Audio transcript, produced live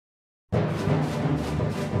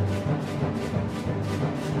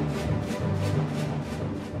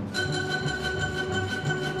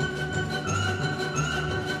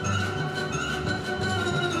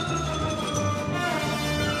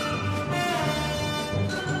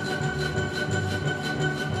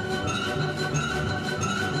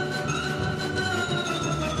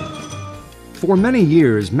For many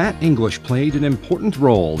years, Matt English played an important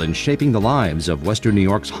role in shaping the lives of Western New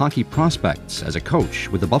York's hockey prospects as a coach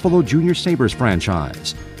with the Buffalo Junior Sabres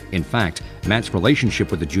franchise. In fact, Matt's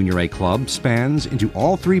relationship with the Junior A club spans into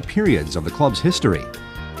all three periods of the club's history.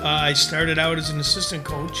 I started out as an assistant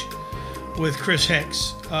coach with Chris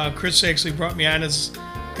Hicks. Chris actually brought me on as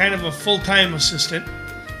kind of a full-time assistant,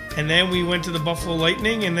 and then we went to the Buffalo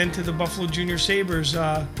Lightning and then to the Buffalo Junior Sabres.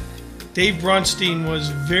 Dave Bronstein was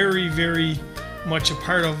very, very much a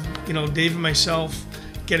part of, Dave and myself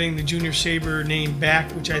getting the Junior Sabre name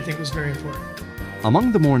back, which I think was very important.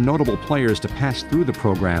 Among the more notable players to pass through the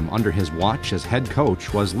program under his watch as head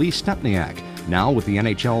coach was Lee Stepniak, now with the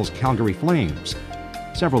NHL's Calgary Flames.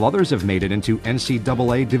 Several others have made it into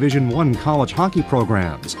NCAA Division I college hockey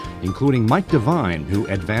programs, including Mike Devine, who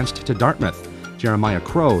advanced to Dartmouth, Jeremiah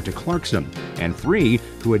Crow to Clarkson, and three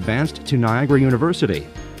who advanced to Niagara University: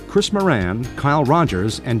 Chris Moran, Kyle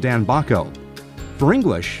Rogers, and Dan Bacco. For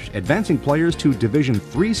English, advancing players to Division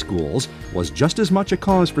III schools was just as much a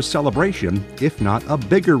cause for celebration, if not a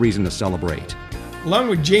bigger reason to celebrate. Along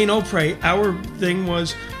with Jane Opre, our thing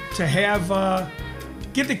was to have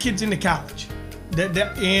get the kids into college,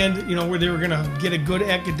 and where they were going to get a good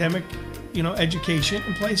academic, education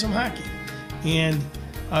and play some hockey. And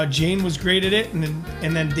Jane was great at it, and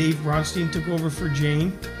then Dave Bronstein took over for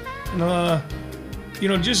Jane.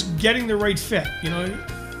 Just getting the right fit.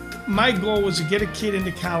 My goal was to get a kid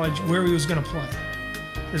into college where he was going to play.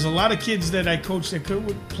 There's a lot of kids that I coached that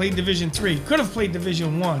could play Division III, could have played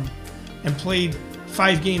Division I, and played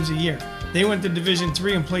 5 games a year. They went to Division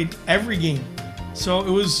III and played every game. So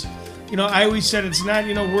it was, I always said it's not,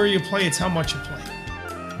 where you play, it's how much you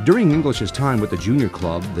play. During English's time with the junior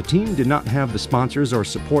club, the team did not have the sponsors or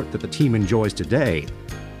support that the team enjoys today.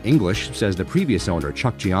 English says the previous owner,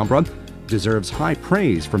 Chuck Giambra, deserves high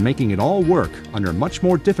praise for making it all work under much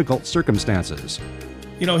more difficult circumstances.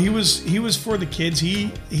 He was for the kids.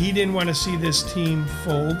 He didn't want to see this team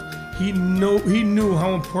fold. He knew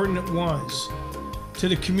how important it was to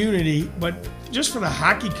the community, but just for the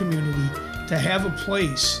hockey community to have a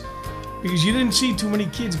place, because you didn't see too many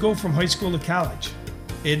kids go from high school to college.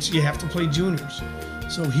 You have to play juniors.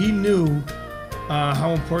 So he knew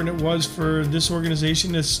how important it was for this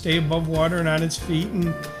organization to stay above water and on its feet,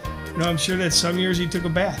 and I'm sure that some years he took a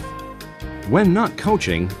bath. When not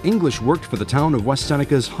coaching, English worked for the town of West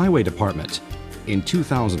Seneca's highway department. In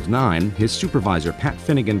 2009, his supervisor, Pat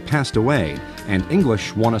Finnegan, passed away, and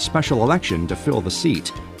English won a special election to fill the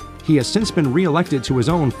seat. He has since been re-elected to his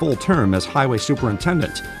own full term as highway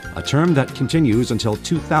superintendent, a term that continues until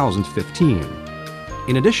 2015.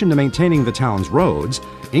 In addition to maintaining the town's roads,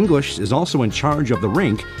 English is also in charge of the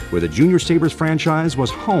rink where the Junior Sabres franchise was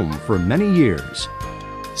home for many years.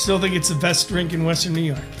 Still think it's the best rink in Western New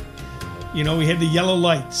York. We had the yellow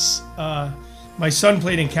lights. My son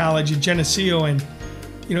played in college at Geneseo, and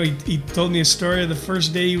he told me a story of the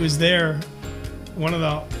first day he was there. One of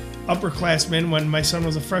the upperclassmen, when my son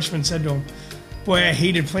was a freshman, said to him, "Boy, I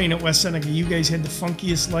hated playing at West Seneca. You guys had the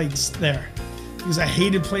funkiest lights there." Because I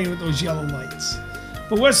hated playing with those yellow lights.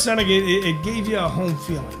 But West Seneca, it gave you a home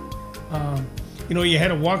feeling. You had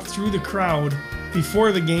to walk through the crowd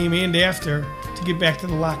before the game and after to get back to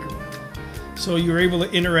the locker room. So you were able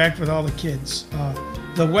to interact with all the kids.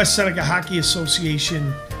 The West Seneca Hockey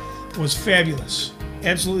Association was fabulous,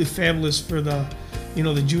 absolutely fabulous for the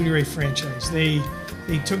Junior A franchise. They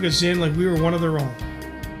took us in like we were one of their own.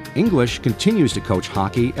 English continues to coach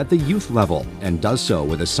hockey at the youth level and does so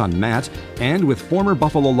with his son Matt and with former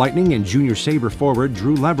Buffalo Lightning and Junior Sabre forward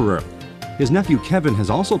Drew Leverer. His nephew Kevin has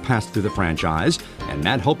also passed through the franchise, and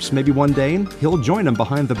Matt hopes maybe one day he'll join him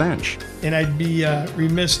behind the bench. And I'd be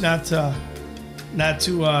remiss not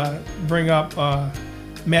to bring up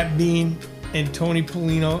Matt Bean and Tony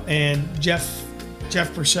Polino and Jeff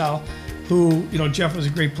Purcell, who Jeff was a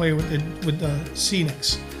great player with the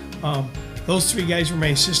Scenics. Those three guys were my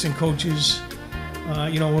assistant coaches.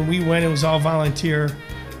 When we went, it was all volunteer.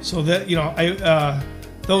 So that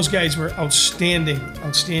those guys were outstanding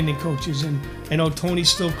coaches. And I know Tony's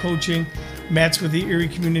still coaching. Matt's with the Erie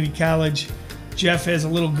Community College. Jeff has a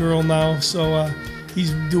little girl now, so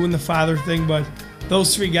he's doing the father thing. But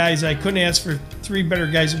those three guys, I couldn't ask for 3 better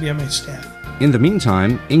guys to be on my staff. In the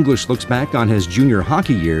meantime, English looks back on his junior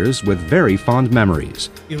hockey years with very fond memories.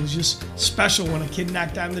 It was just special when a kid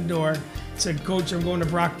knocked on the door, said, "Coach, I'm going to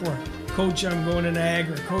Brockport. Coach, I'm going to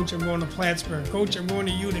Niagara. Coach, I'm going to Plattsburgh. Coach, I'm going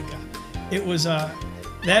to Utica." It was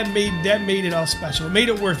that made it all special. It made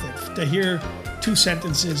it worth it. To hear 2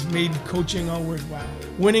 sentences made coaching all worthwhile,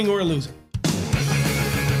 winning or losing.